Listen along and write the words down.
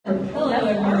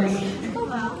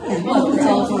Well, it's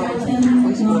also our 10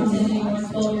 anymore,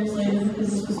 12 years later, because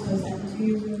this was supposed to happen 2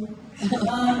 years ago.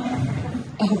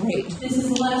 Oh, great. This is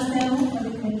the last panel of the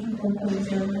convention for the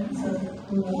ceremony, so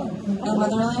we'll go on. Oh, are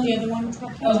there only the other one?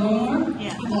 Oh, one more?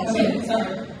 Yeah. Okay,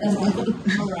 sorry. That's one.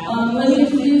 Let me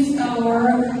introduce our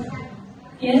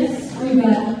guests. We've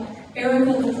got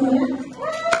Erica Luttrell.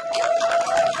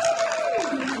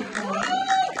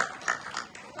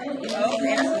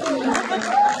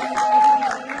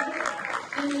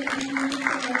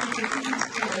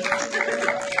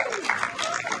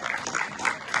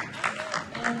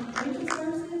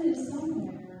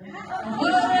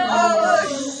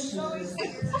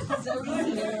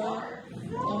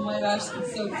 Oh my gosh,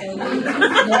 it's so funny.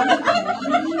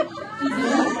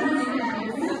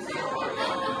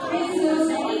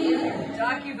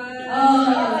 Docu-bud. Oh,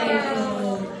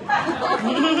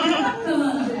 come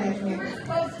on.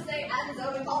 Supposed to say as his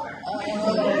own involver.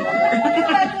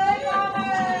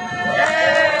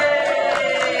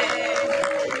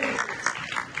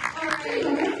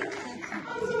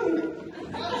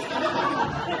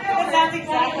 That's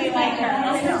exactly like her.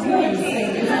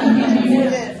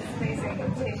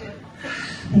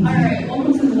 Alright,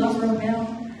 welcome to the Luttrell panel.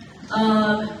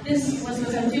 This was supposed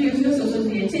to happen 2 years ago, so it's supposed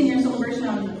to be a 10-year celebration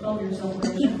out of a 12-year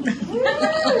celebration.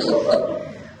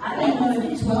 I don't know,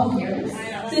 maybe 12 years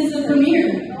since the premiere,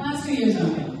 the last 2 years ago.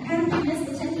 How did you miss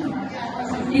the 10-year mark?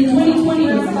 In 2020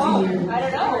 was the 2 years. I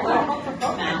don't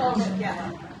know. Yeah.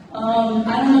 I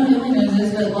don't know if you knows this,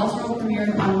 but Luttrell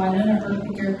premiered on Winona Earp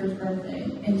character's birthday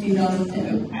in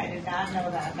 2002. I did not know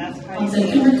that. That's On crazy.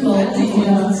 September 12th,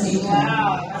 2018.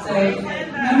 Wow. So,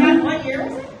 What year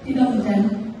was it? 2010.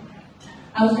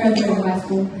 I was graduating high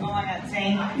school. Oh my God,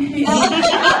 same. She was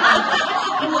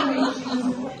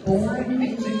born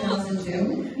in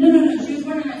 2002. No, she was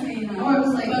born in 1989. Oh, I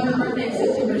was like, her birthday is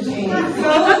September 8th.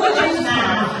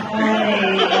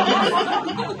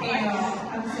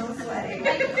 I'm so sweaty.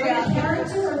 The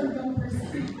character or the real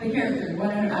person? The character,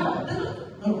 whatever.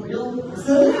 Oh, real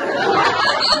person?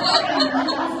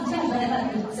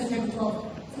 September 12th.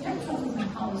 September 12th is my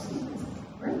college student's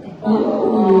birthday.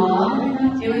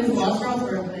 It was Luttrell's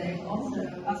birthday, also.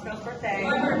 Let's go birthday.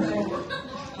 Happy birthday.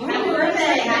 Happy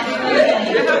birthday. Happy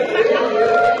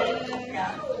birthday.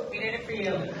 Yeah, we did it for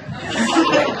you.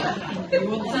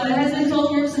 So it has been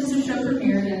 12 years since the show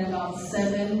premiered and about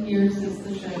 7 years since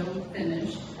the show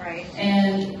finished. Right.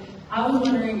 And I was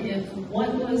wondering what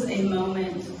was a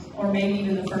moment, or maybe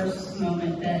even the first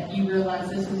moment, that you realized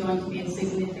this was going to be a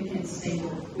significant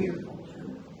staple of queer culture?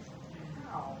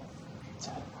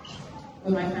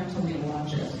 When my friend told me to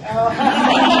watch it.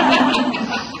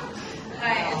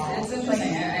 It's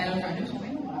interesting. I had a friend who told me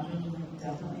to watch it,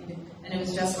 definitely did. And it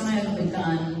was just when I had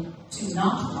begun to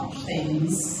not watch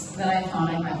things that I thought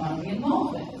I might want to be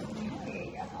involved with.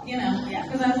 You know,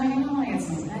 because I was like, I get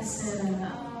so invested,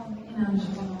 and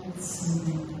it's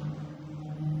something.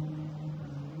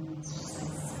 It's just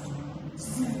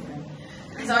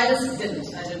like, so I just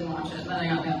didn't watch it. Then I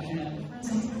got the opportunity. I was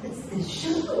like, it's this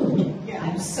show. Yeah.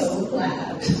 I'm so glad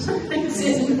I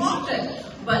didn't watch it.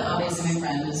 But obviously, my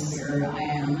friend is queer. I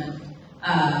am. And,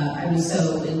 I was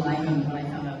so enlightened when I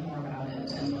found out more about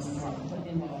it and was involved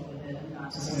with it and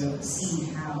got to sort of see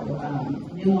how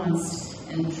nuanced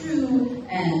and true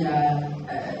and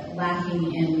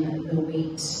lacking in the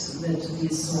weight that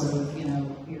these sort of,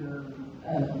 queer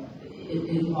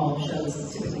involved shows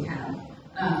typically have.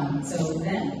 So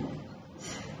then,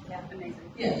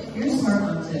 yeah, you're smart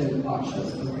enough to watch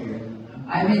shows before you're in them.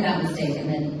 I made that mistake, and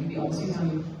then you also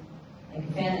become like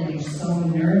a fan, and you're so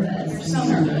nervous. You're so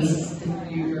nervous.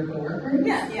 Your coworker.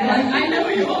 Yeah. Like, I know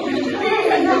you want me to be.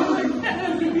 I know. You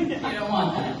don't want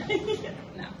that.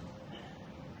 No.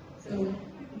 So,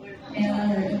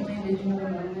 Anna or Emily, did you have a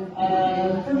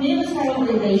moment? For me, it was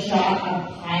probably they shot a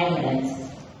pilot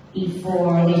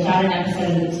before they shot an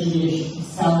episode of the TV to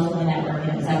sell to the network, and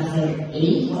it was episode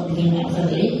 8, what became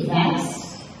episode 8, Vex,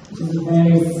 which is a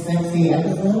very sexy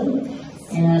episode,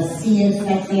 and a sea of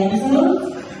sexy episodes.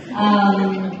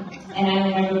 And I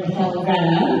remember Michelle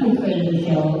Greta, who created the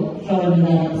show, showing me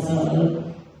that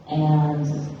episode, and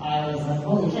I was like,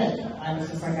 holy shit. I was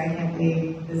just like, I can't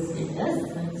believe this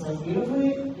exists, and it's so beautifully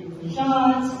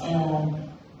shot,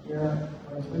 and you're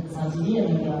with this on TV, and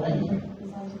they're going to let you put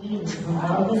this on TV, and you can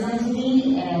have this on TV,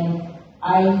 and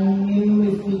I knew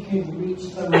if we could reach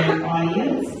the right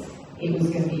audience, it was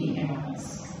going to be enormous.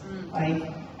 Like,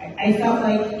 I felt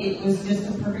like it was just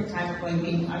the perfect time of like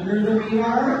being under the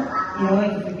radar,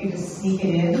 like if we could just sneak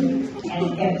it in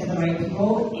and get it to the right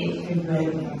people, it could really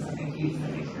become something huge for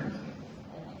the future.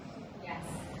 Yes.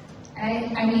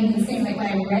 I mean, the same like when I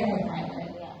read the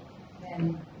pilot,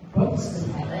 and booked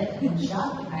the pilot and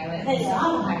shot the pilot and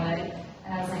saw the pilot,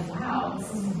 and I was like, wow, this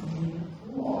is really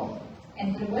cool. And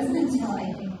it wasn't until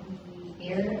I think we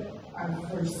aired our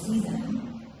first season,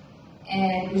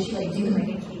 and we should like do like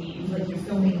a cave, like you're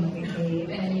filming like a cave,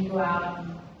 and then you go out and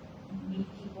meet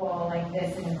people like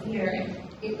this in a theater, and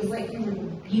it was like you were the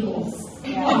Beatles.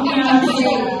 You know what I'm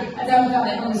saying? As I felt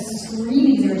like I was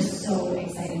screaming, they were so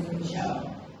excited for the show.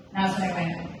 And that's when I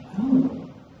went, oh,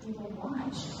 people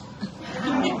watch.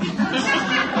 Okay.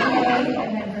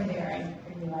 And then from there,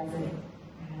 I realized that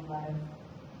I had a lot of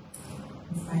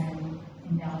inspiring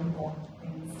and valuable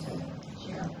things to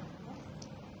share.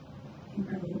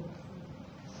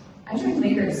 I joined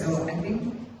later, so I think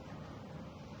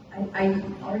I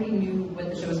already knew what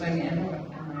the show was going to be. Andrew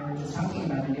and I were just talking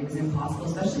about it. It was impossible,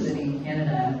 especially living in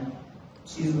Canada,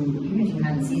 to, even if you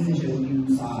hadn't seen the show, you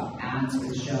saw ads for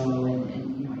the show,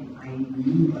 and you know, I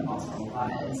knew what Luttrell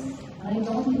was. But I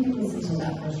don't think it was until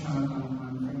that first Toronto Comic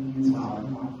Con for me as well, and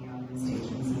walking out on the stage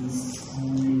and seeing so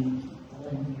many people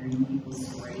and hearing people's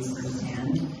stories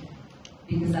firsthand.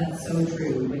 Because that's so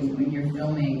true. When you're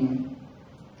filming,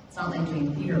 it's not like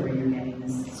doing theater where you're getting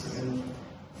this sort of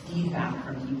feedback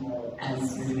from people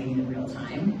as you're doing it in real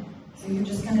time. So you're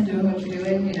just kind of doing what you're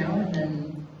doing, you know, and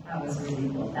then that was really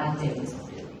cool. That day was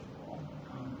really cool.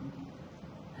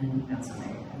 And that's when I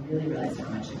really realized how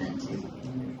much it meant to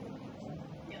individual people.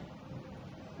 Yeah.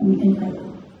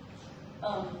 Incredible.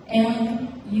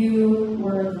 And you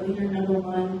were the leader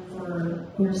 #1 for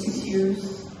over 6 years.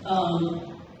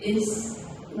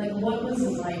 What was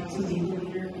it like to be the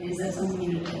leader? And is that something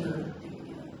you would ever do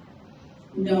again?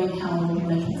 Knowing how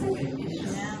much it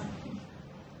is. Yeah.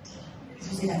 Did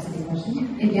you say that's a good question?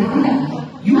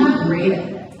 Yeah. You were great at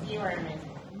it. You were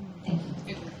amazing. Thank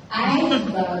you. I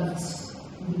loved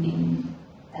leading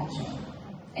that show.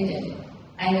 I did.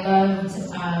 I loved,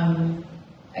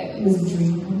 it was a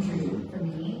dream come true for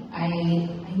me. I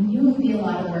knew it would be a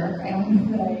lot of work. I don't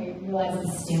know that I realized the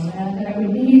stamina that I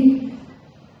would need.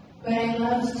 But I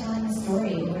loved telling the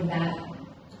story over that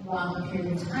long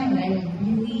period of time. And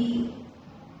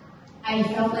I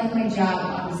felt like my job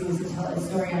obviously was to tell a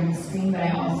story on the screen, but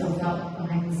I also felt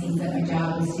behind the scenes that my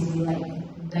job was to be like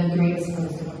the greatest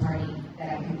host of a party that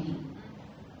I could be.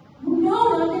 Oh no,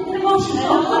 I'm getting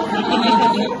emotional.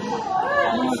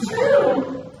 It's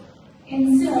true. And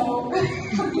so, I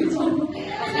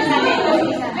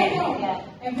know.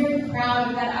 I'm very proud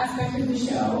of that aspect of the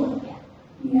show.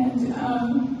 And, oh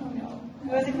no. Who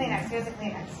was a Kleenex? Who was a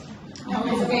Kleenex? No,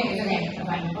 it's okay. I'm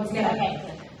fine. Let's get okay.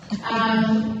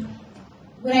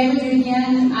 Would I ever do it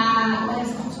again? Well, I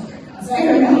have children now, so I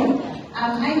don't know. I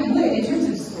would. In terms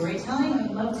of storytelling, I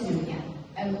would love to do it again.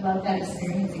 I would love that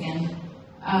experience again.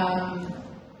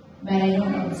 But I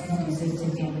don't know if it's conducive to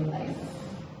family life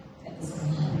at this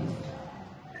point in life.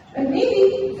 But maybe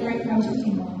if the right project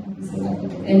came along.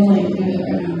 Emily, do it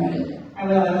right now, Reddit. I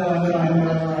will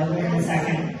in a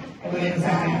second.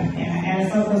 Yeah, and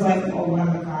Soap was like a one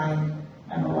of a kind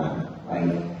 #1.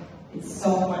 Like, it's so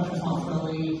much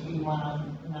responsibility to be #1 on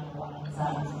the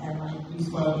set, and like, you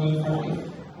spoiled me for like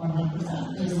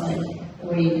 100%. Just like the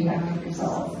way you conducted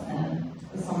yourself, and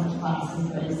there's so much class and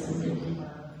grace and good humor.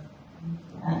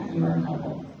 You were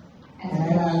incredible. And I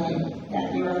love you. Yeah,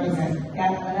 you were amazing. Yeah,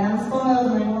 but I'm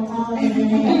spoiled, and I won't tell anything.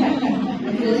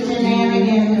 Really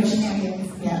shenanigans.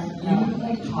 Yeah, You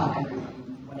like taught everyone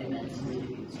what it meant to really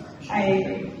be a star. I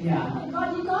agree. Yeah. Oh my God,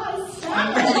 you guys!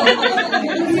 Stop.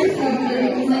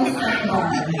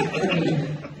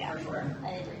 Yeah, for sure. I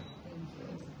agree.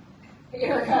 Hey,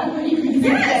 Erica, what are you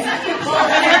doing?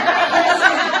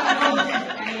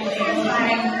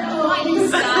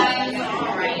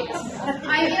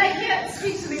 I mean, I can't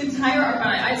speak to the entire arc, but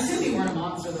I assume you weren't a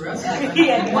monster the rest of the time.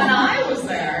 Yeah. When I was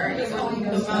there, it was only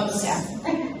the most.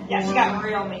 Yeah, she got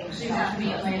real mean. She got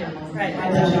me later. Right. I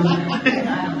don't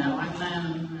know. I'm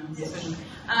suspicious.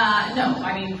 No,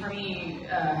 I mean, for me,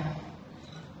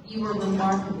 you were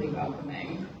remarkably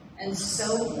welcoming and so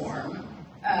warm.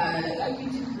 You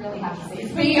didn't really have to say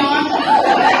it's Beyond.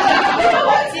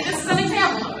 See, this is an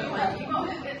example of it. Like, you know,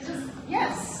 it's just,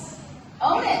 yes,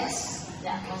 own it.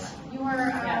 Yeah. You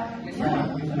were,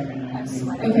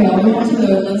 Okay, I'll move on to the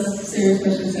less serious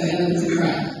question, so I know it's a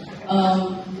wrap.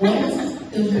 What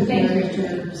does your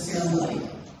character smell like?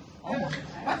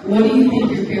 What do you think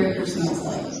your character smells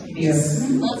like? beer.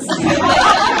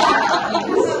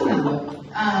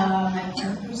 My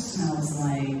character smells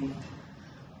like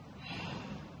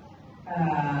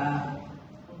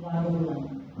lava.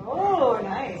 Oh,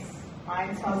 nice.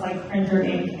 Mine smells like printer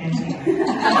ink and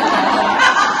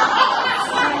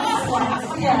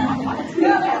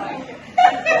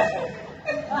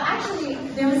Well, actually,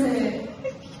 there was an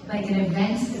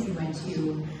event that we went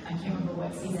to, I can't remember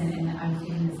what season, and I was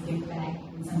given this gift bag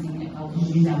and something that helped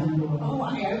me down the road. Oh,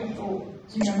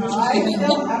 Do you remember? I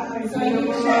still have my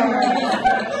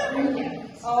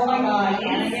Oh my God,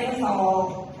 Anna gave us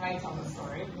all, can I tell the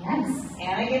story? Yes.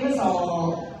 Anna gave us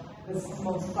all this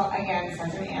most, again,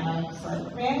 such an Anna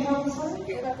story. May I tell the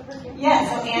story? About the perfume? Yeah,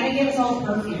 so Anna gave us all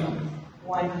perfume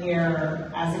one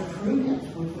year as a crew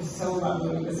gift, which was so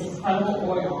lovely. This incredible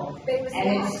oil.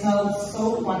 And it smelled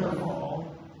so wonderful.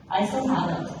 I still have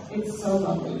it. It's so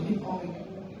lovely. You can only get it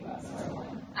in the US or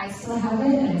one. I still have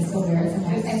it, and I still wear it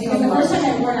sometimes. And because the first time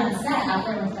I wore it on set,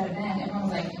 after I went to that event, everyone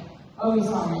was like, oh, you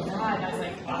smell like that. And I was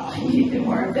like, oh, I need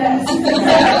more of this.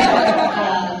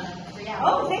 Yeah.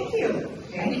 Oh, thank you.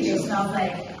 Thank you. It smells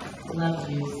like love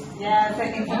juice. Yes, I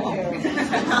think so too.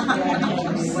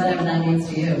 Yeah, Whatever that means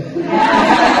to you.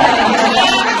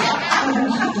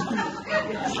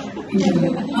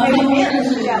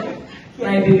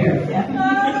 Right here.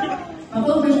 My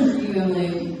follow-up question for you,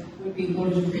 Emily, would be, what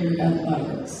is your favorite Bath and Body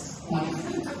Works?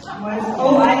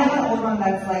 Oh, I have an old one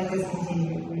that's like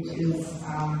discontinued, which is, I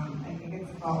think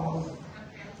it's called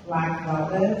Black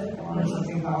Velvet or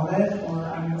something Velvet, or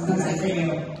I'm going to say for you.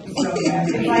 It's really good.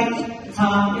 It's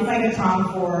like a Tom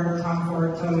Ford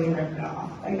totally ripped it off.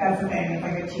 Like that's the thing. It's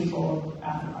like a cheap old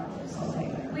Bath and Body Works. I'll take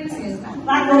it. Wait a second.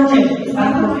 Black Orchid. It's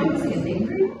Black Orchid. It's like a thing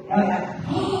for you? Oh yeah.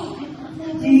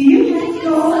 Do you think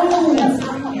so? Yes,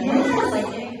 like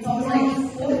it's almost like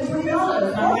 $43.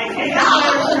 Oh my God.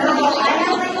 I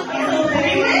have like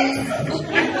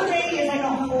candle day is like a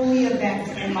holy event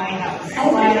in my house.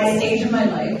 At this stage of my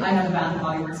life, I have a Bath and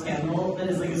Body Works candle that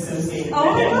is like associated Oh,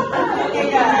 with it. okay,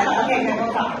 good. Okay, good.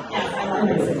 We'll talk. Yes, I love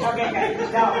this. Okay,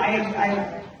 good. No, I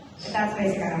if that's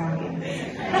basic, I don't want to be in basic.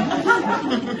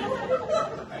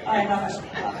 I love it.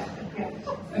 Love it.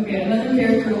 Yeah. Okay, another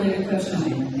character-related question.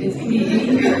 It can be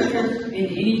any character in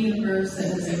any universe that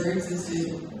has ever existed.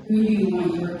 Who do you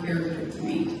want your character to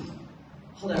meet?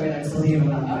 Hold on, wait, I'm still thinking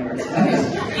about Body Works.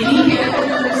 Okay. Any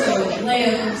character, so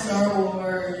Leia from Star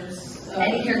Wars,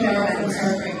 Any character from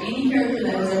Star Trek, any character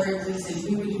that has ever existed,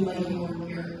 who would you like your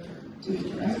character to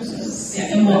interact with?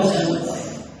 Yeah, and what that looks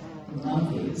like. Love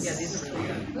these. Yeah, these are really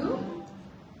good. Who?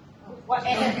 What? No,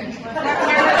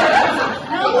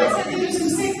 I said these are some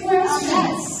sick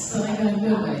questions. So like in a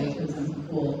good way, because I'm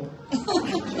cool.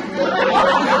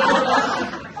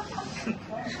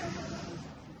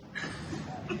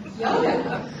 Yoga.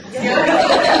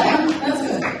 That's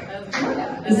good.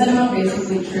 Is that about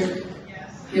basically trick?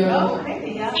 Yoga? Oh, maybe,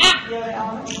 yeah. Yoga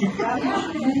element.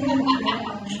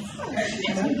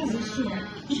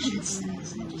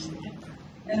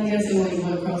 And I'm guessing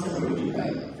what crossover would you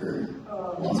write for?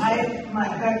 The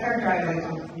character I like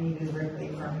to meet is Ripley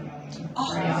from Alien.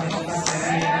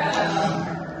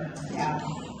 Yeah.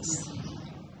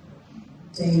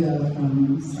 Data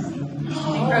from Star Trek.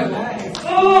 Incredible.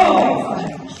 Oh!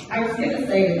 I was going to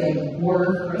say, like,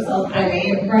 word for self right?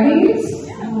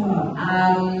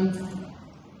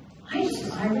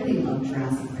 I really love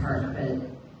Jurassic Park, but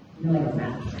no, like a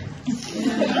raptor.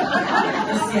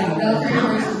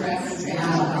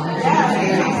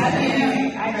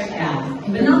 Yeah,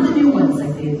 but not the new ones,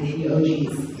 like the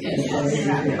OGs. Yes.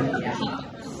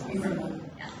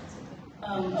 A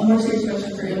more serious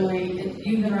question for Emily.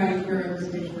 You've been writing for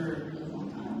representation for a really long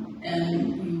time, and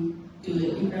you do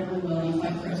it incredibly well. You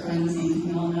fight for us behind the scenes.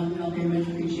 We all know, we all very much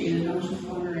appreciate it. I was just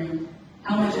wondering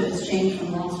how much it has changed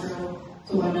from Lost Girl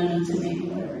to Women and to maybe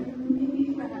whatever. Maybe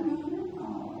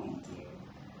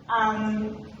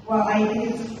well, I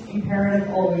think it's imperative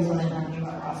always when I'm talking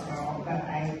about Lost Girl that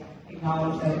I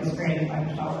acknowledge that it was created by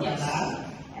Michelle Obama,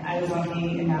 and I was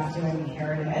lucky enough to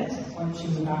inherit it when she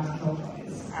moved on to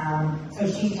Killjoys. So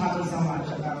she taught me so much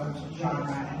about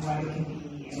genre and what it can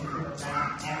be in a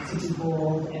program, and to be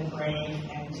bold and brave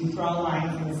and to draw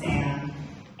lines in the sand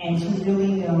and to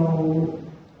really know,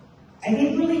 I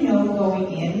think really know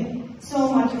going in,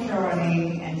 so much of show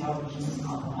running and television is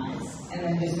compromise. And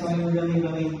then just knowing really,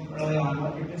 really early on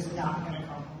what you're just not going to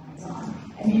compromise on.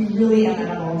 And be really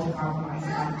amenable to compromise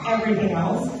on everything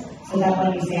else, so that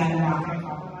when you say I'm not going to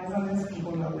compromise on this,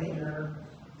 people know that you're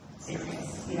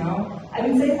serious, you know? I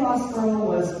would say Lost Girl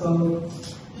was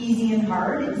both easy and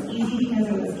hard. It was easy because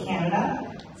it was Canada,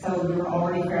 so we were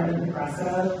already fairly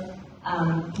progressive.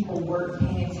 People weren't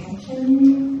paying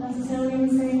attention necessarily in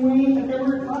the same way, but there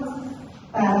were lots of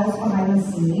battles behind the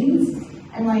scenes.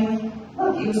 And like,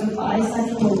 look, it was a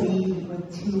bisexual lead with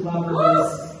two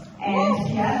lovers. And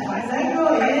yeah,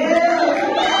 bisexual,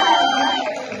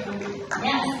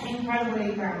 yes, incredibly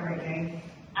groundbreaking.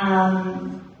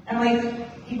 And like,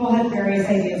 people had various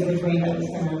ideas which way that was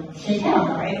going to shake out,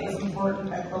 right? It was important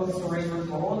that both stories were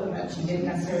told and that she didn't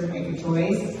necessarily make a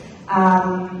choice.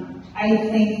 I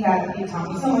think that it taught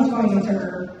me so much going into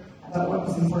her about what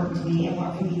was important to me and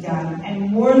what could be done.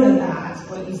 And more than that,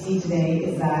 what you see today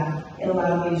is that it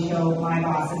allowed me to show my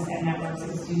bosses and networks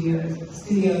and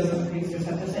studios and producers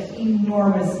that there's an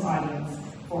enormous audience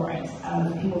for it,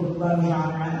 of people who love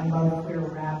genre and love queer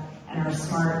rap and are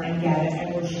smart and get it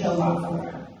and will show up for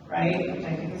it, right? Which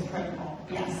I think is critical.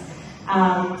 Yes.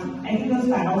 I think those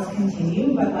battles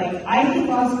continue, but like, I think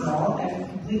Lost Girl, and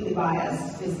completely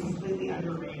biased, is completely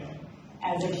underrated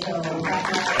as a show.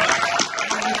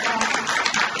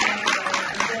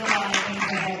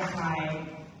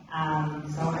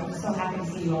 So I'm just so happy to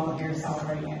see you all here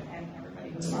celebrating it and everybody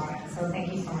who's on it. So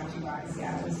thank you so much, you guys.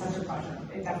 Yeah, it was such a pleasure.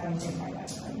 It definitely changed my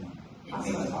life. And taught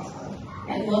me what's possible.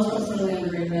 And Lost Girl's totally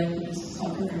underrated. I could just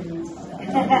talk for 30 minutes about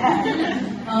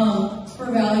that. For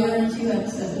Val, you're in 2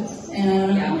 episodes, and I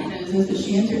don't know if you know this, but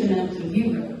she entered an episode you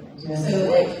wrote. So,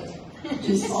 like,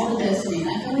 just all the destiny. I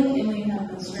feel like Emily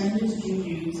had the strangest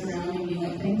juju surrounding me,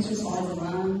 like, things just always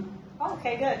align.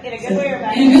 Okay, good. In a good way or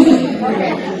bad? In a good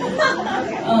way.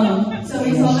 So we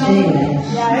saw Val.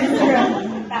 Yeah, it's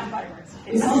true. That's fireworks.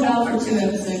 We saw Val for 2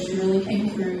 episodes. She really came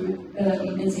through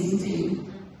in season 2.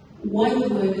 What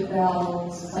would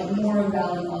Val's, like, more of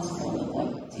Val and Lost Girl look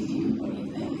like to you? What do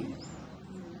you think?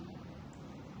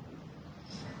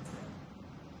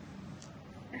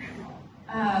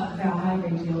 Val had a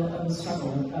great deal of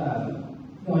struggle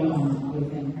going on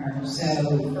within her. So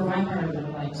for my part, I would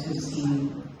like to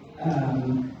see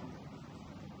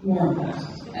more of that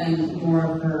and more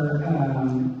of her, I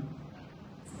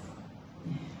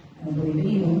don't believe in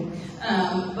evil,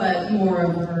 but more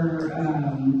of her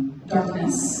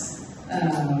darkness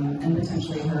and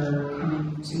potentially her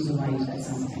coming to the light at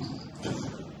some point.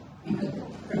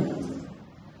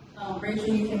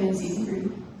 Rachel, you came in season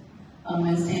 3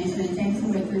 as Tamsin, and Tamsin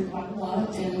went through quite a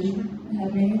lot and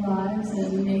had many lives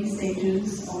and many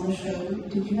stages on the show.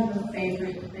 Did you have a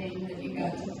favorite thing that you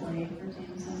got to play for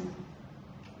Tamsin?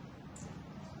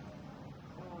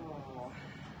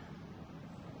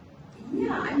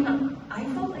 Yeah, I mean, I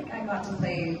felt like I got to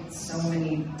play so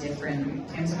many different.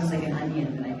 Tamsin was like an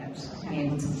onion that I kept being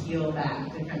able to peel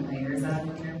back different layers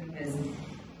of, you know, because in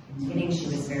the beginning she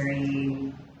was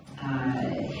very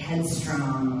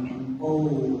headstrong and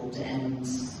bold, and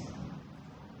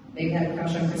maybe had a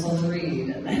crush on Crystal Reed,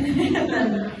 and then,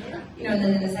 you know, and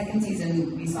then in the second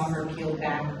season we saw her peel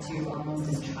back to almost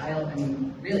as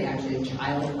really actually a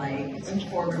childlike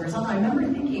forward herself. I remember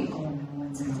thinking, oh, no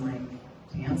one's gonna like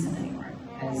Tamsin anymore,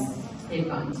 because they've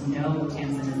gotten to know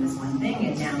Tamsin as this one thing,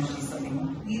 and now she's something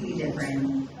completely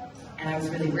different. And I was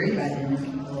really worried about it, and if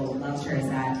people loved her as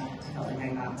that, I felt like I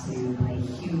got to play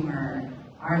humor,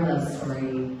 our love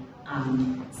story,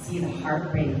 see the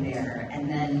heartbreak there, and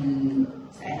then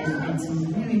and some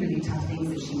really, really tough things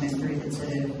that she went through that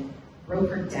sort of broke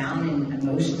her down and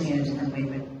emotionally in a different way,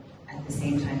 but at the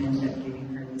same time ended up giving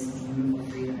her this beautiful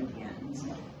freedom at the end.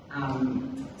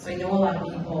 So I know a lot of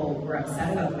people were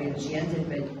upset about the way that she ended,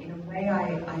 but in a way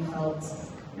I felt,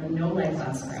 you know, no life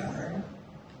lasts forever.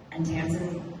 And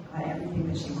Tamsin got everything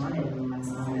that she wanted in the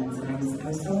last moments, and I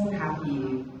was so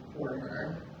happy for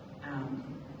her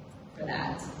for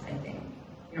that, I think.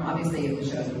 You know, obviously if the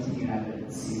show continued, I would have been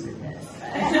super pissed.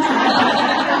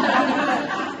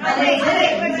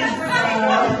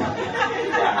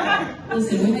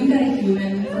 Listen, we can get a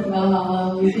human from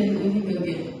Valhalla. We can go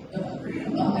get a Valkyrie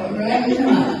from Valhalla, right? Come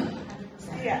on.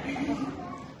 Yeah.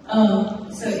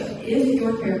 So if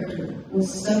your character was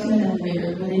stuck in an elevator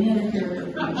with any other character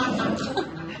from the show,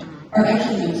 or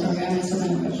actually, no, sorry, I missed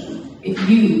another question. If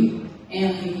you,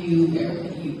 Anne, you, Erica,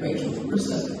 you, Rachel, were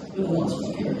stuck with a Lost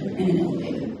Girl character in an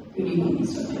elevator, who do you want to be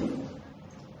stuck with?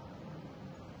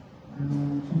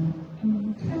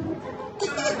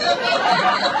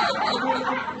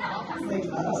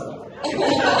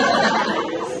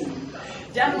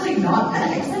 Definitely not that,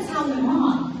 because that's how we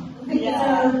want.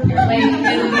 Yeah. Like,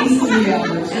 at least 3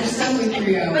 hours. You're stuck with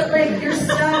 3 hours. But like, you're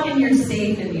stuck and you're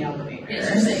safe in the elevator. Yes,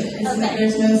 you're safe.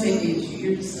 There's no safety issue.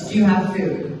 You're just stuck. Do you have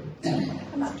food? No.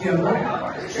 Do you have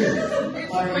water? Sure.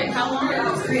 Wait, how long?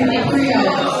 3 hours.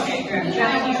 Oh, okay, great. Do you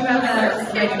have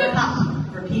a cup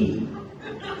for pee?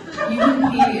 You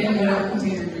can pee in whatever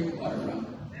container you drink water from.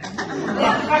 You're a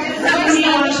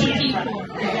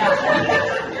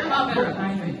lot better at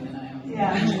hydrating than I am.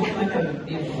 Yeah.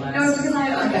 No, it's because I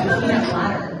have a peanut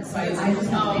bladder, so I just have to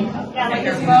think of Yeah, like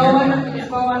is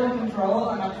Bo under control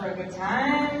and up for a good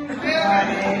time?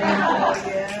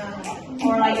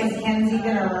 Or like is Kenzie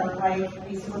gonna like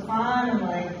be super fun and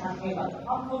like talking about the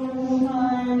pop culture the whole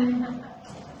time?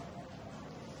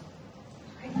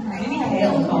 Maybe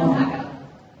Hale call him back up.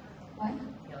 What?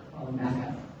 Hale call him back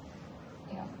up.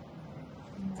 Yeah.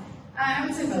 I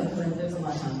would say both, but there's a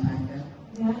lot to unpack there.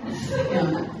 Yeah.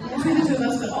 Between the two of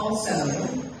us, but also,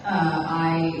 I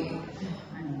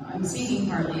don't know, I'm speaking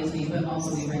partly as me, but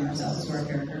also we bring ourselves to our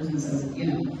characters, and so, so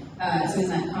in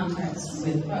that context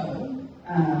with Bo,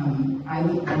 I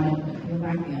would want to peel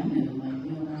back in and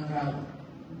learn about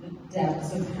the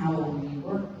depths of how you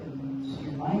work and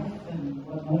your life and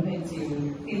what motivates you and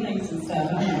your feelings and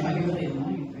stuff. I don't know if I can really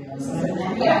annoying for you. So I would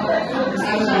love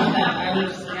that. I would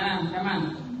just, come on.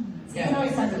 You can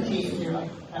always send the cheese and you're like,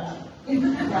 Yeah,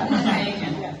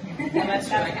 that's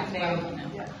true. I can say I don't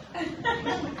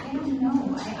know.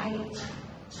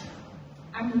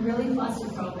 I'm really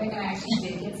claustrophobic, and I actually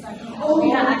did get stuck in that. Oh,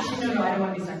 yeah, actually, no, I don't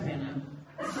want to be stuck in Vietnam.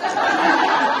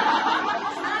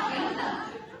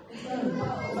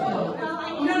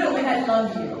 No, but I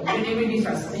love you. It would be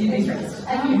stressful. You'd be stressed.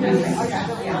 You'd be stressed.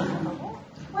 Yeah.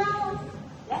 Well,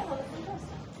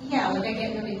 yeah, like I get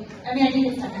really, I get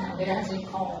stuck in that. They actually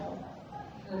call.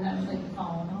 And I'm like,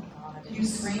 oh, Did you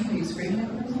scream? Were you screaming at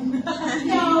the person?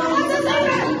 no, there's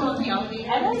other people in the LV.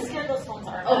 I'm really scared those phones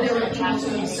aren't. Oh, there were people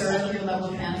to observe your level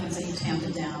of panic, and so you tamped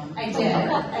it down. I did. I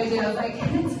was like,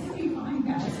 it's gonna be fine,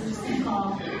 guys. We're just gonna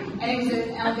call. And it was an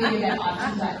elevator that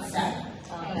often got stuck.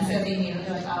 And so they needed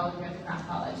to like, oh, we're at the Crown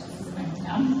College. This is my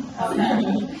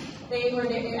hometown. They were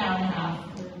there an hour and a half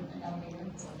for an elevator.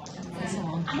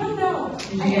 I don't know.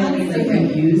 Did you get any like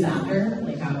reviews after?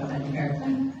 Like how did you fare?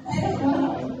 I don't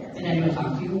know. Did anyone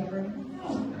talk to you ever?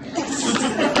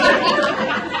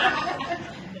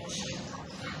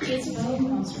 It's really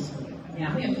monsters.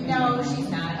 Yeah. No, she's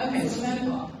not. Okay, so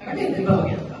medical. Okay, the boat.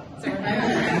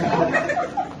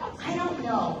 I don't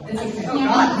know. It's okay. Oh,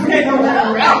 God. Okay, we're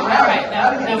right.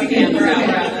 Now we can. We're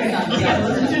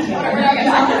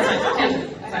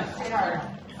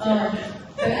out.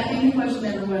 But I think the question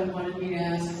everyone wanted me to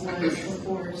ask was, of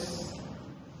course,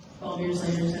 12 years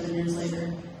later, 7 years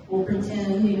later, we'll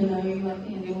pretend, even though you love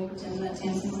Andy, we'll pretend that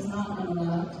Tamsin was not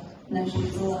unloved and that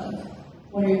she's beloved.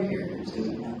 What are your characters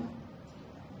doing now?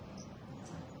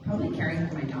 Probably caring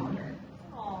for my daughter.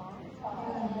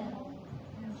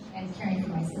 And caring for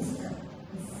my sister.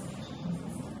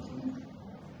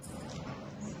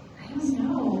 I don't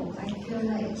know. I feel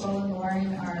like Bo and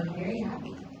Lauren are very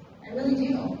happy. I really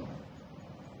do.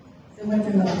 They went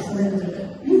through that, so they're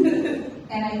good.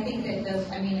 And I think that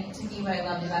to me, what I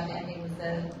loved about the ending was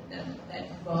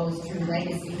that Bo's true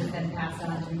legacy was then passed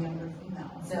on to a younger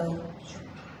female. So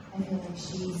I feel like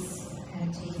she's kind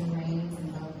of taking reins and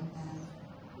Bo can kind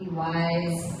of be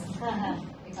wise.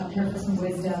 They come to her for some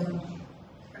wisdom.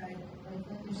 Right? Like,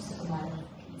 there's just a lot of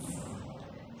peace.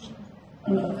 I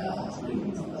love that. What do you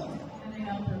think about that? Can they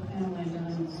help her family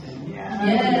done?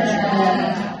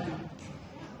 Yeah.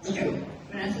 Okay. I'm going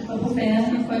to ask a couple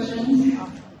fan questions.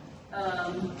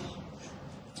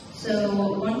 So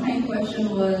one kind question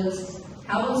was,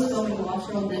 how is filming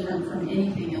Luttrell different from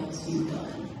anything else you've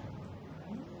done?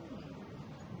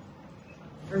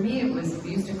 For me, we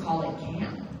used to call it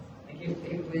camp. Like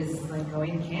it was like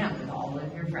going to camp with all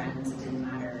of your friends. It didn't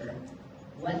matter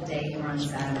what day you were on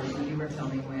set or who you were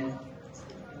filming with.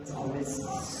 It was always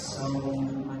so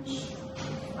much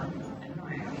fun. I don't know,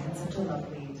 I had such a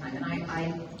lovely time. And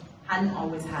I hadn't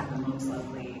always had the most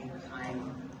lovely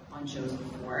time on shows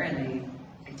before, and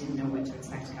I didn't know what to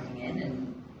expect coming in.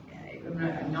 And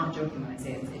I'm not joking when I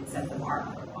say it set the bar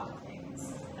for a lot of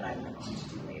things that I went on to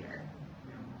do later.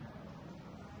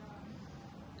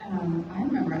 I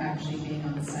remember actually being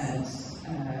on set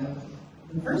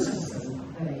the first episode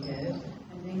that I did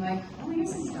and being like, oh, I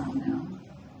guess I'm done now.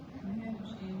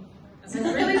 Because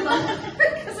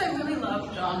I really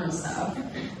love genre stuff,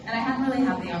 and I hadn't really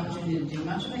had the opportunity to do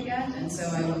much of it yet, and so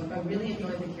I really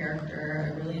enjoyed the character. I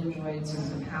really enjoyed sort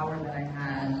of the power that I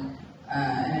had,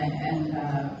 and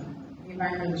the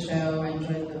environment of the show. I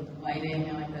enjoyed the lighting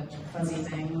and like the fuzzy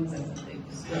things. It was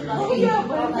really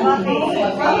fluffy.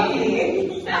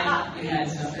 You guys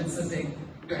know it's a big.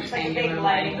 It's like a big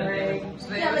lighting rig.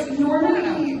 Yeah, like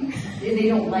normally They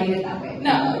don't light it that way.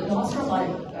 No. The Luttrell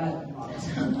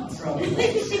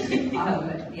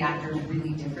the actors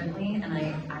really differently, and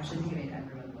I actually think it made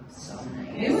everyone look so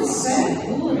nice. it was so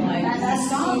cool and like That's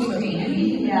songs so were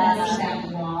green. yeah.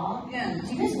 That wall. Yeah. Do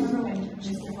you guys remember when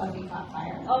Mr. Fluffy caught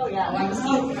fire? Oh, yeah. I was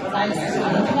there. No,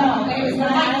 it was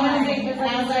not. I was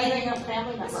like, a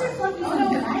family member. Mr. Fluffy's Oh, no.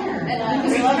 on fire. And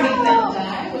was Fluffy then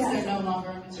die? Was there no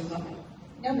longer Mr. Fluffy?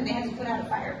 No, but they had to put out a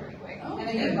fire pretty quick. Oh, And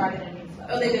then they brought in a new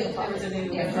Fluffy. Oh, they did. There was a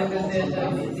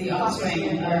new the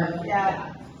offspring or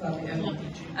Yeah. Fluffy.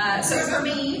 So for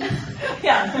me,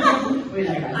 Yeah.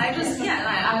 I just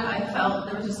I felt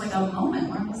there was just like a moment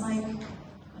where I was like, what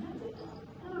have I done?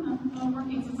 I don't know. I've been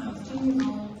working since I was 2 years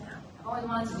old. always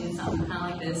wanted to do something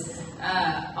kind of like this.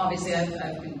 Obviously,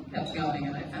 I've been kept going,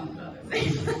 and I found other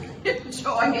things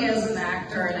I enjoy as an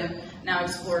actor, and I've now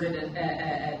explored it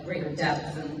at greater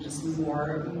depth and just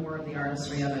more of the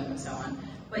artistry of it and so on.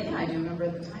 But yeah, I do remember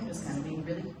at the time just kind of being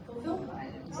really fulfilled by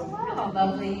it. It was a really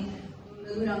lovely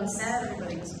mood on the set.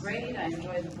 Everybody was great. I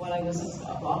enjoyed what I was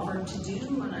offered to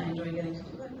do, and I enjoyed getting to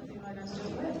do it with the people I got to do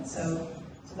it with. So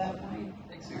that was my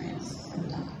experience at the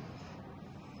time.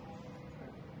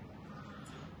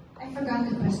 I forgot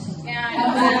the question. Yeah, I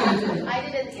know. I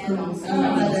did at the end also. I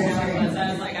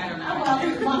was like, I don't know. Well,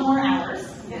 a lot more hours.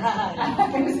 It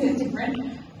was different.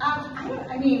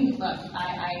 I mean, look,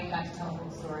 I got to tell a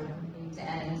whole story from beginning to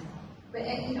end. But,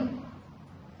 you know,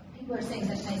 people are saying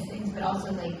such nice things, but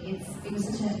also, like, it was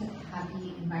such a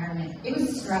happy environment. It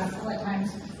was stressful at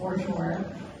times, for sure.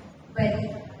 But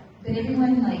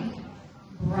everyone, like,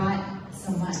 brought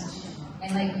so much.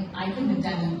 And, like, I couldn't have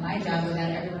done my job without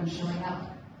everyone showing up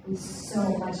with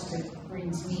so much to bring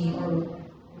to me, or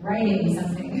writing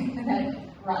something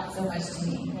that brought so much to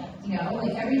me. You know,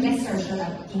 like every guest star showed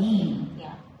up game.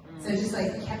 Yeah. So it just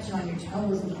like kept you on your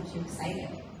toes and kept you excited.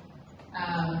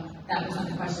 That was not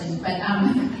the question, but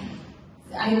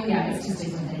it's just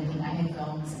different than anything I had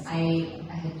filmed.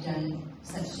 I had done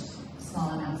such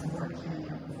small amounts of work here and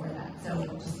there before that, so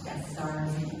just guest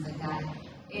stars and things like that.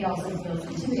 It also feels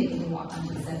intimidating to walk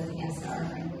onto the set as a guest star,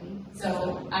 frankly.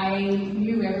 So I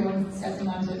knew everyone stepping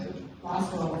onto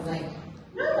Lost World was like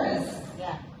nervous.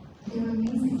 Yeah. They were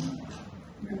amazing.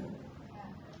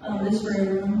 This for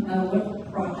everyone.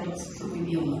 What projects should we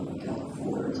be on the lookout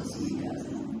for to see you guys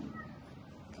in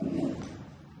coming up?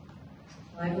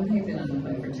 Well, I've only been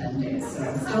unemployed for 10 days, so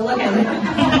I'm still looking.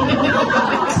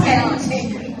 10 days.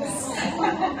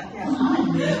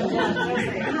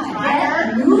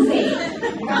 Moving.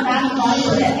 That's all you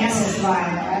get answers by.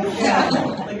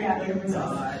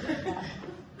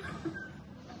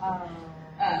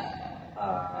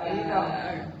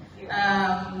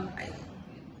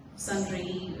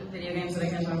 Sundry video games that I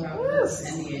can talk about with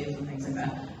NDAs and things like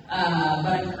that.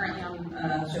 But I'm currently on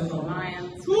a show called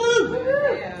Mayans.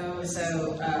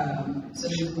 So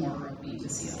there's more of me to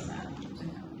see on that.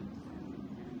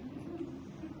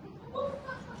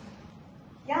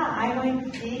 Yeah, I'm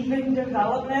like deep in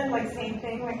development, like same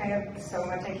thing, like I have so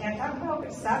much I can't talk about,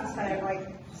 which sucks, but I have like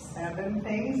 7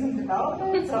 things in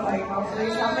development, so like hopefully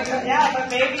something, but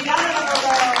maybe none of them will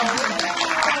go.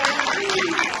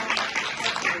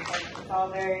 It's all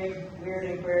very weird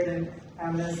and weird and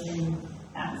feminist and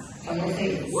so we'll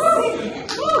see.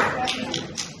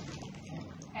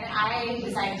 And I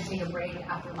decided to take a break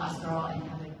after Lost Girl and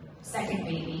have a second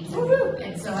baby.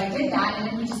 And so I did that, and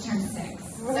then he just turned 6.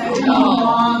 So it was a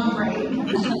long break. But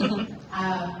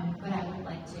I would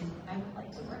like to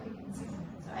work again soon.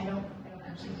 So I don't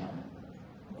actually know.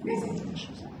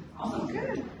 Awesome.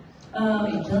 Good.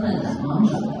 You've done it as mom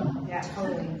job, though. Yeah,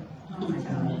 totally. Oh my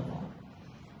God.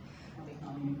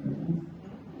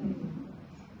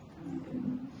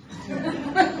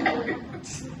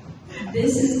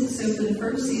 This is, so for the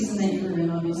first season that you were in,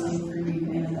 obviously, for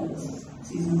you, and that was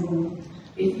season 1.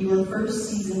 If your first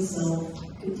season self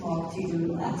could talk to your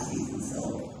last season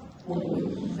self, what would you?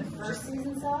 The first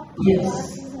season self? Yes. The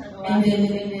last season or the last And then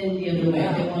the other way, I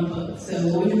did one book. So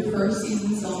what would your first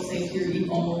season self say to your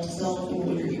evolved self, or what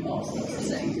would your evolved self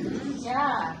say to your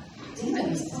Yeah.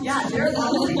 demons? Yeah, there's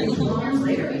all the things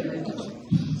later.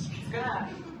 God.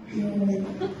 Do you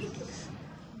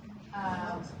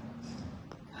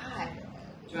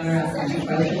want to ask me a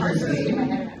question first?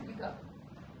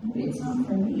 It's not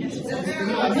for me. It's for you.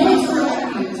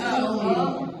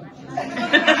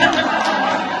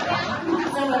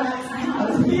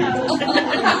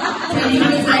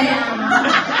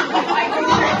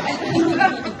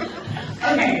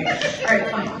 Okay, alright,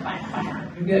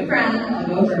 fine. Good friend, I'll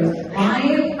go first. My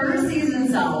first season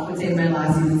self would say to my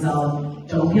last season self,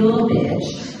 don't be a little bitch.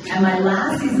 And my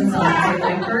last season self would say to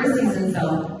my first season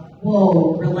self,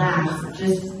 whoa, relax,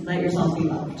 just let yourself be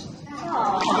loved.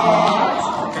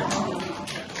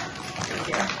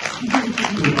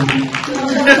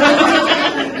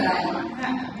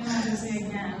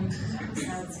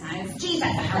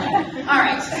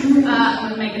 Alright, I'm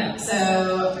gonna make it up. So,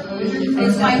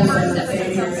 it's my first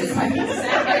episode. It's my first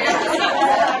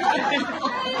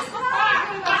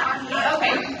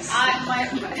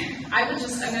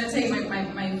I'm gonna take my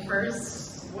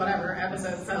first whatever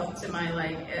episode self to my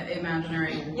like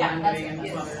imaginary one I'm doing in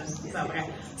the lovers. So okay.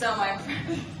 So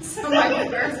my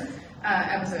first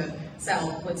episode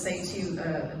self would say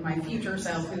to my future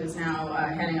self, who is now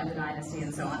heading up the dynasty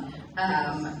and so on,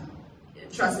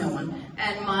 trust no one.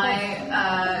 And my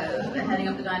heading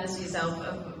up the dynasty self,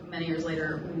 many years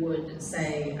later, would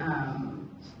say,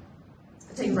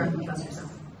 take a breath and trust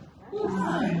yourself. Oh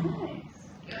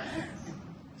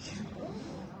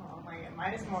my God,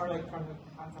 mine is more like from the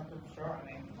concept of shore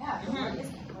running. Yeah.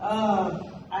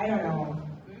 I don't know.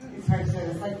 It's hard to say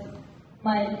this. Like,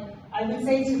 I would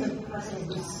say to the person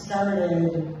who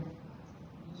started,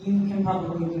 you can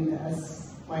probably do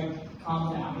this. Like,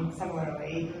 calm down.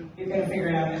 Similarly, you're going to figure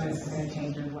it out and this is going to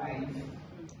change your life.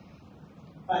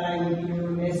 But I would be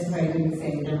remiss if I didn't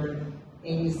say there were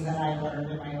things that I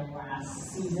learned in my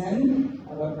last season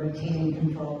about retaining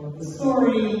control of the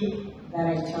story that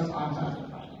I took onto other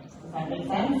projects. Does that make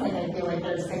sense? Like, I feel like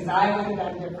there's things I would have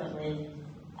done differently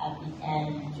at the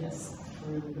end just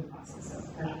through the process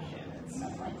of production and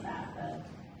stuff like that. But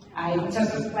I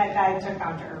took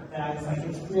onto earth that I was like,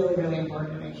 it's really, really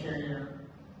important to make sure you're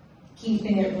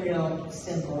keeping it real,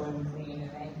 simple, and clean,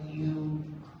 and that you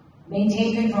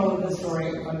maintain control of the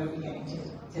story from the beginning to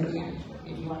the end,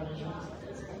 if you want to show us.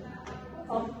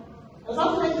 That's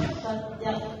all good, but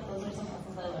yeah, those are some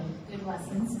lessons I learned. Good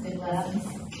lessons, good lessons.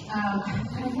 I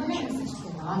feel like I have such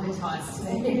gravitas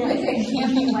today. I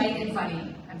can't be light and funny.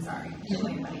 I'm sorry, can't be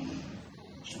light and funny.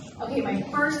 Okay, my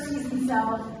first season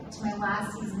self to my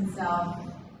last season self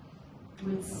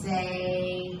would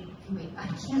say, wait, I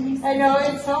can't make sense. I know,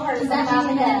 it's so hard. Does that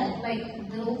mean that, like,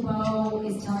 little Bo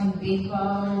is telling big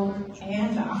Bo?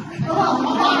 And I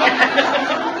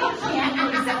can't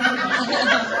make sense.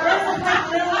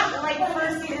 like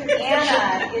first season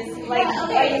Anna is like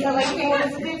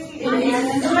 4th, 5th season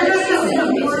Anna.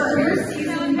 First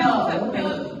season, no.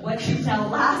 What you tell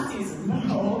last season,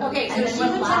 no. Okay, so she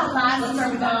would tell last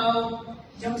season Bo,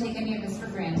 don't take any of this for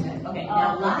granted. Okay,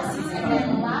 now last season, and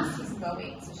then last season Bo,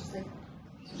 wait, so she's like,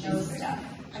 no stuff.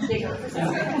 I'm bigger for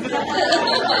some reason.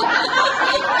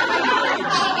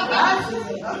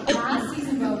 Last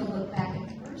season Bo would look back at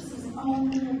the first season, oh, Bo,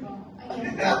 I get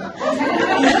it.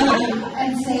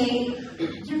 And say,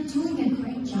 you're doing a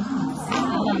great job.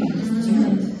 Just do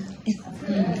it.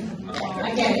 I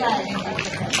get it.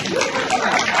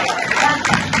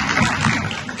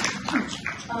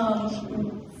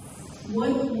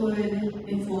 What would,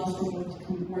 if Lost were to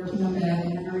come back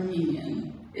in a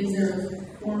reunion, is there a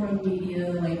form of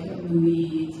media, like a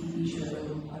movie, TV show,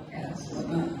 podcast,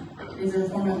 whatnot? Is there a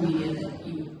form of media that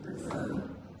you would prefer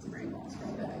to bring Lost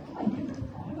back? I think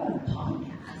about a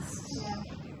podcast. Yeah.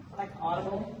 Like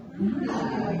Audible?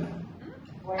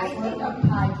 I think a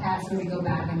podcast where we go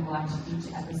back and watch each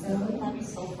episode. That'd be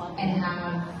so fun. And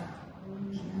have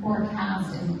more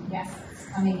cast and guests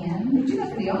coming in. They do that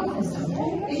for The Office, don't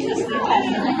they? They do that for The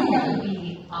Office, and I think that would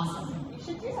be awesome. You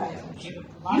should do that. It'd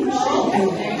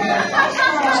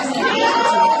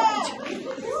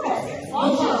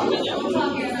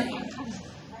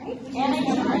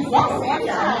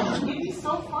be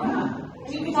so fun.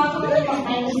 And you can talk about the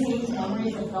behind the scenes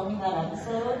memories of filming that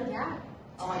episode. Yeah.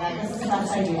 Oh my God, this is the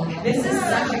best idea. This is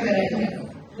such a good idea.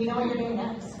 We know what you're doing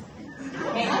next.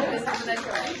 Hey, I was such a good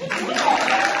idea.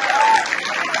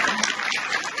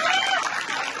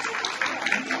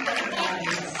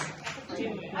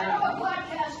 I know a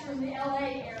podcast from the LA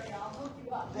area. I'll hook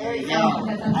you up. There you go. I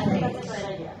think that's a great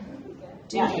idea.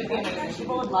 Yeah,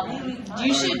 people would love it.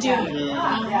 You should do it.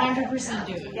 Yeah. 100%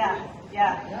 do it. Yeah.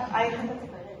 I think that's a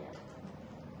great idea.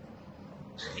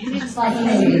 And it's Like easy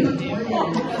maybe. to do. So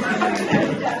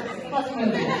what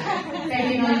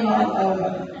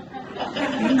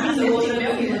would a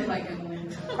movie look like, Emily?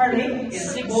 Pardon me?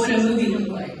 Yes, what would a movie look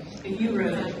like if you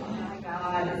wrote it? Oh my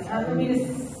God, it's hard for me to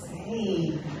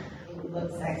say. It would look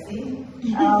sexy.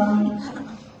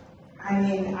 I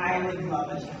mean, I would love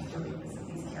a chance to revisit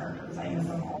these characters. I miss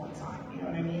them all the time. You know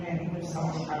what I mean? I think they're so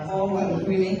incredible. Would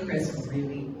we make Chris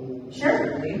really old?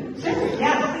 Sure. Yeah.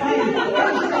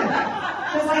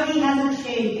 Just like he hasn't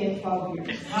shaved in 12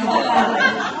 years. How about that?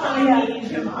 Oh, yeah. Age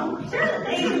him up. Sure.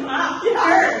 Age him up. Sure.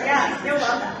 Yeah. You'll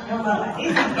love that.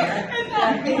 He's not there.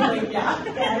 Yeah.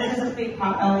 There's just a big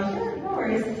pop. Oh, sure. No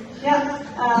worries. Yeah.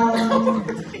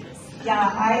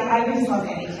 Yeah. I would just love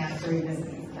any chance to revisit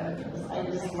these characters. I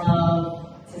just love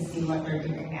to see what they're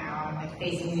doing now and like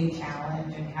facing a new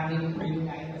challenge and having to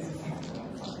reunite as a family.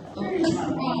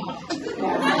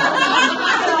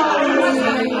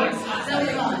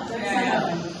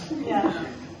 Yeah.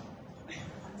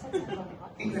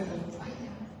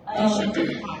 I should do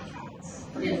podcasts.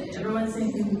 Yeah, everyone's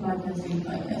saying do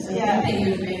podcast. So Yeah. I think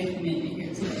you've made a commitment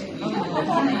here today.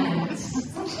 It's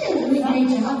actually a really great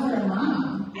job for a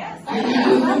mom. Yes. You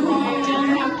don't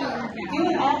have to work You out.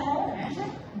 would add home. I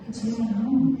could do it at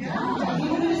home. You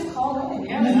would just call in.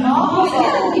 Oh,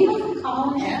 yeah, people can call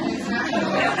me.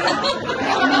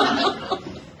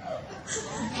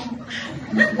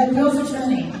 The girls are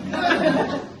turning.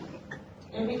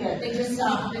 good. They just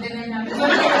stopped, but then they're not.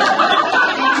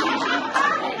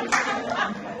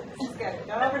 It's good.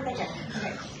 Don't overthink it.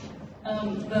 Okay.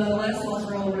 The last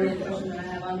related question that I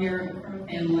have on here from a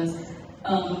panelist.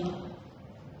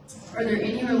 Are there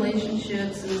any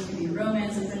relationships, so this could be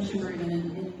romance, a friendship, or even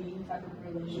an enemy type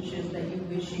of relationship that you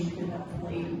wish you could have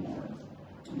played more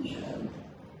in the show?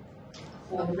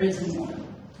 Or written more?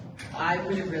 I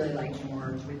would have really liked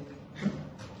more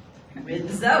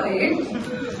with Zoe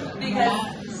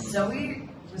because Zoe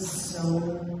was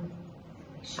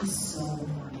she's so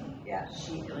funny. Yeah,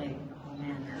 she like, oh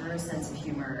man, her sense of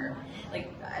humor. Like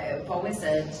I've always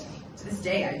said, to this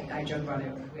day, I joke about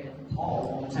it with Paul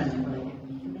all the time. We're like, if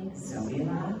we can make Zoe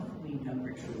laugh, we know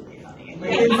we're truly funny.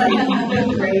 Like, it's like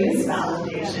the greatest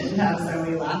validation to have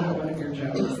Zoe laugh at one of your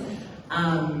jokes.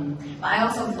 I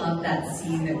also love that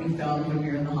scene that we filmed when we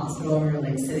were in the hospital. We were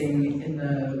like sitting in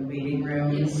the waiting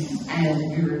room, and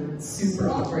we were super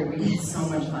awkward. We had so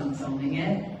much fun filming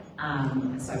it.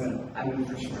 So I would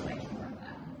for sure like more of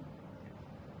that.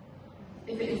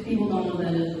 If people don't know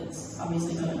that, it's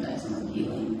obviously going back to more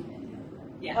healing.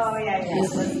 Yes. Oh, yeah,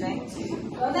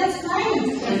 listening. Well, that's fine.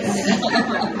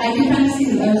 I can kind of see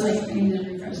that. I was like, I need to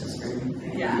refresh the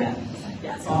screen. Yeah.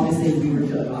 So obviously we were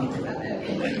feeling awkward about it.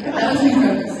 That was an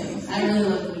incredible scene. I really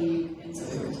love when you and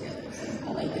Zoe were together. So I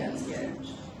like that so much.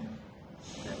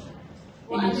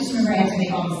 Well, I just remember I had to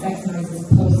make all the sex noises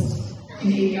post in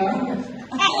ADR.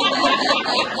 I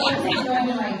was going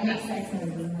to like make sex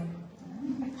noises.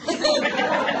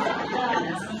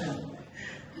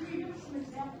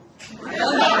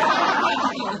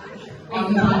 On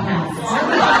the podcast.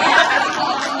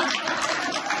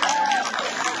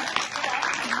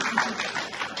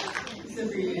 So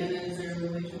for you, Anna, is there a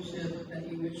relationship that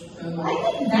you wish I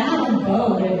think Val and Bo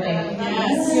would have been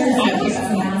seriously kissed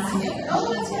some ass together. Oh,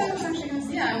 that's what I was actually going to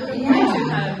say. I would have liked to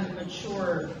have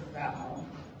mature Val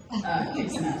kick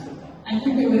some ass with them. I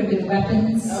think there would have been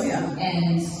weapons Oh, yeah.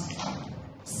 and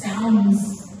sounds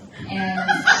and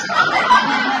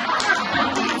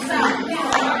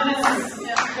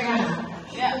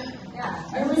Yeah.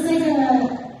 It was like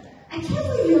I can't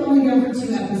believe you only go for 2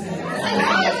 episodes.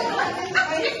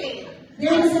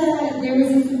 There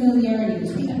was a familiarity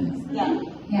between them. Yeah.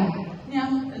 Yeah. Yeah,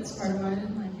 that's part of why I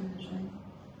didn't like you initially.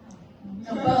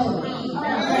 No,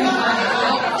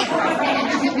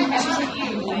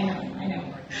 I know.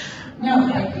 No,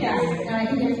 but yeah, I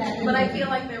think there's that. But I feel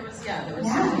like there was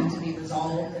something to be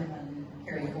resolved and then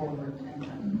carry forward and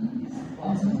then,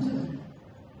 blossom into.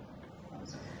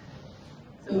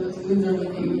 So is there what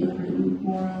you would have written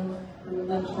more of, or would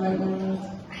that try more of?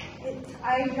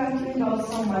 I got to know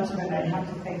so much of it, I'd have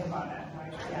to think about it.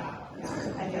 Like, yeah,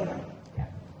 I feel like, yeah.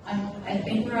 I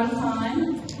think we're out of time.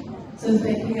 So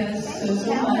thank you guys so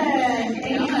much.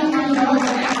 Thank you so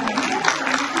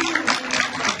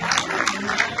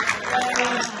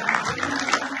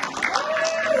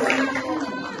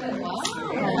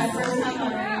My first time on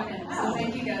radio, so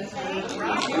thank you guys for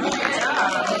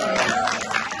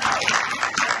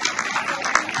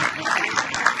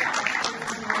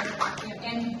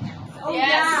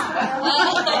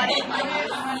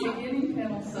My beginning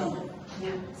panel self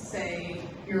would say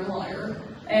you're a liar,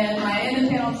 and my end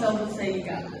panel self would say you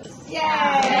got this.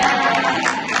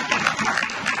 Yay!